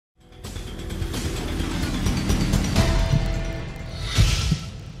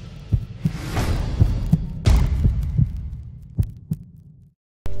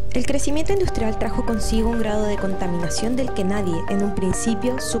El crecimiento industrial trajo consigo un grado de contaminación del que nadie, en un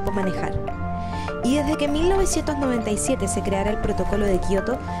principio, supo manejar. Y desde que en 1997 se creara el Protocolo de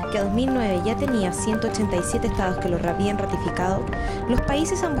Kioto, que a 2009 ya tenía 187 estados que lo habían ratificado, los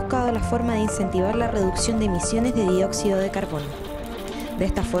países han buscado la forma de incentivar la reducción de emisiones de dióxido de carbono. De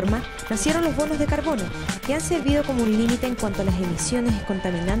esta forma, nacieron los bonos de carbono, que han servido como un límite en cuanto a las emisiones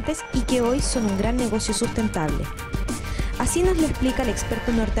contaminantes y que hoy son un gran negocio sustentable. Así nos lo explica el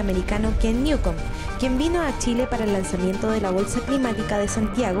experto norteamericano Ken Newcomb, quien vino a Chile para el lanzamiento de la Bolsa Climática de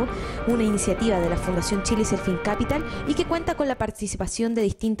Santiago, una iniciativa de la Fundación Chile Serfín Capital y que cuenta con la participación de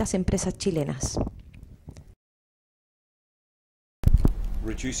distintas empresas chilenas.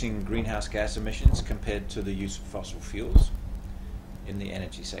 Reducing greenhouse gas emissions compared to the use of fossil fuels in the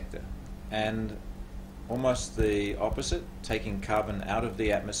energy sector, and almost the opposite, taking carbon out of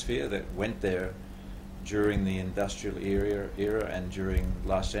the atmosphere that went there during the industrial era and during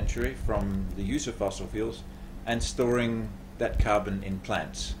last century from the use of fossil fuels, and storing that carbon in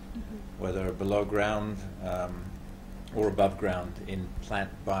plants, whether below ground or above ground in plant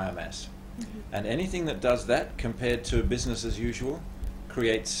biomass. And anything that does that compared to business as usual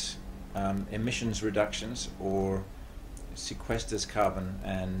creates emissions reductions or sequesters carbon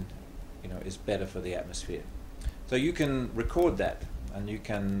and is better for the atmosphere. So you can record that and you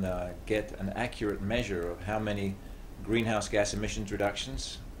can get an accurate measure of how many greenhouse gas emissions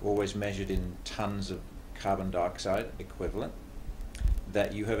reductions, always measured in tons of carbon dioxide equivalent,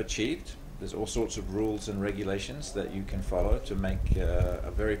 that you have achieved. There's all sorts of rules and regulations that you can follow to make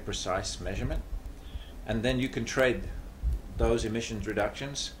a very precise measurement. And then you can trade those emissions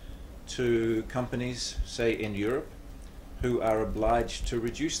reductions to companies, say in Europe, who are obliged to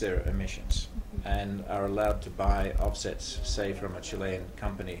reduce their emissions and are allowed to buy offsets, say from a Chilean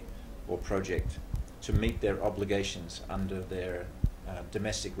company or project, to meet their obligations under their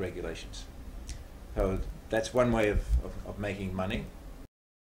domestic regulations. So that's one way of making money.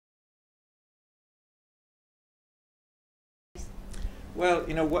 Well,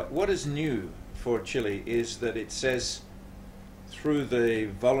 what is new for Chile is that it says, through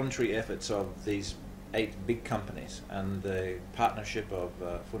the voluntary efforts of these 8 big companies and the partnership of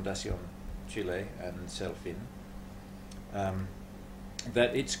Fundación Chile and Serfín,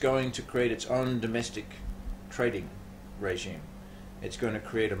 that it's going to create its own domestic trading regime. It's going to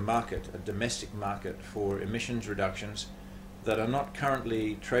create a market, a domestic market for emissions reductions that are not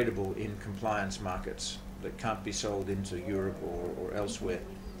currently tradable in compliance markets, that can't be sold into Europe or elsewhere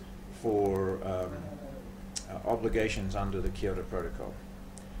for obligations under the Kyoto Protocol.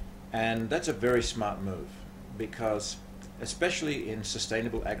 And that's a very smart move, because especially in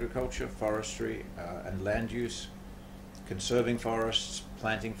sustainable agriculture, forestry and land use, conserving forests,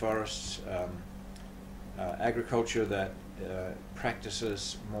 planting forests, agriculture that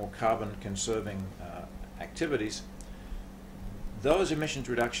practices more carbon conserving activities, those emissions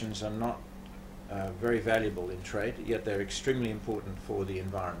reductions are not very valuable in trade, yet they're extremely important for the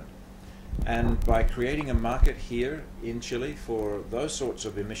environment. And by creating a market here in Chile for those sorts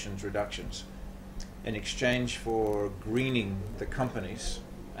of emissions reductions, in exchange for greening the companies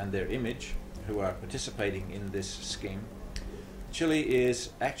and their image who are participating in this scheme, Chile is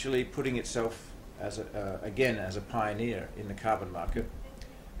actually putting itself as again as a pioneer in the carbon market,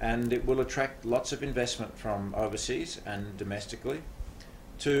 and it will attract lots of investment from overseas and domestically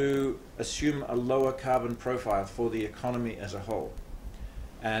to assume a lower carbon profile for the economy as a whole,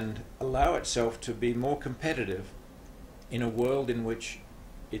 and allow itself to be more competitive in a world in which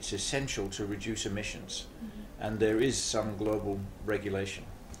it's essential to reduce emissions, and there is some global regulation.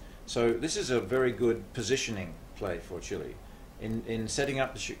 So this is a very good positioning play for Chile. In setting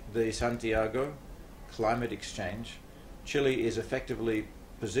up the Santiago Climate Exchange, Chile is effectively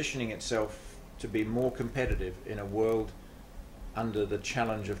positioning itself to be more competitive in a world under the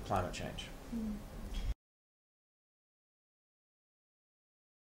challenge of climate change.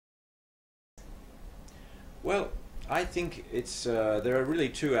 Well, I think it's there are really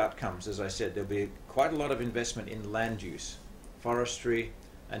 2 outcomes. As I said, there'll be quite a lot of investment in land use, forestry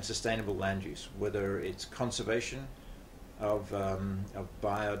and sustainable land use, whether it's conservation of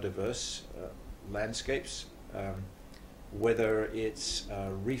biodiverse landscapes, whether it's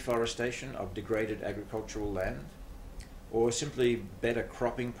reforestation of degraded agricultural land, or simply better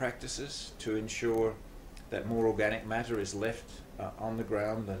cropping practices to ensure that more organic matter is left on the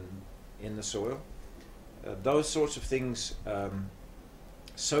ground than in the soil. Those sorts of things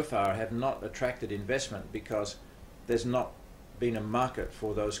so far have not attracted investment because there's not been a market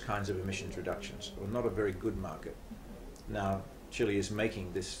for those kinds of emissions reductions, or not a very good market. Now Chile is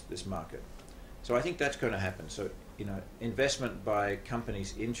making this market. So I think that's going to happen. So investment by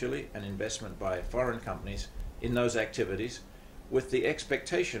companies in Chile and investment by foreign companies in those activities with the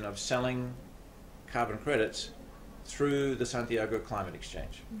expectation of selling carbon credits through the Santiago Climate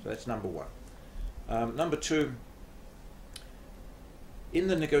Exchange. So that's number one. Number two, in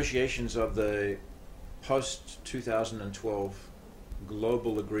the negotiations of the post-2012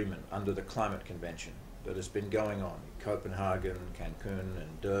 global agreement under the Climate Convention that has been going on in Copenhagen, Cancun,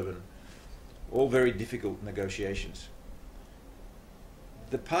 and Durban, all very difficult negotiations.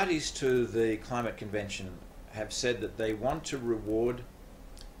 The parties to the Climate Convention have said that they want to reward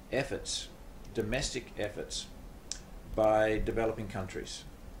efforts, domestic efforts, by developing countries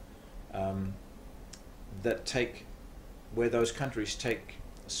where those countries take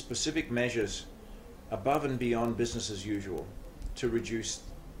specific measures above and beyond business as usual to reduce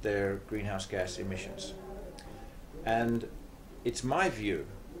their greenhouse gas emissions. And it's my view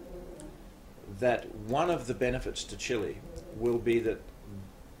that one of the benefits to Chile will be that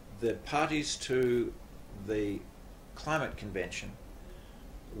the parties to the Climate Convention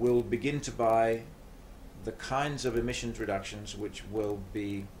will begin to buy the kinds of emissions reductions which will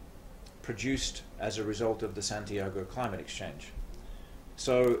be produced as a result of the Santiago Climate Exchange.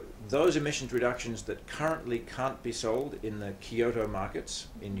 So those emissions reductions that currently can't be sold in the Kyoto markets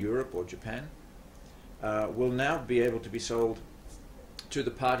in Europe or Japan will now be able to be sold to the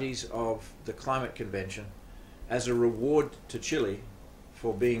parties of the Climate Convention as a reward to Chile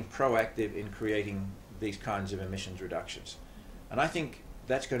for being proactive in creating these kinds of emissions reductions. And I think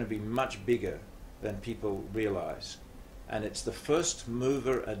that's going to be much bigger than people realize. And it's the first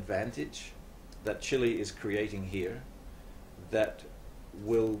mover advantage that Chile is creating here that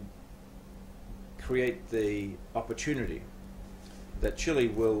will create the opportunity that Chile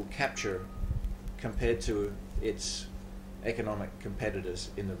will capture compared to its economic competitors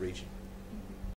in the region.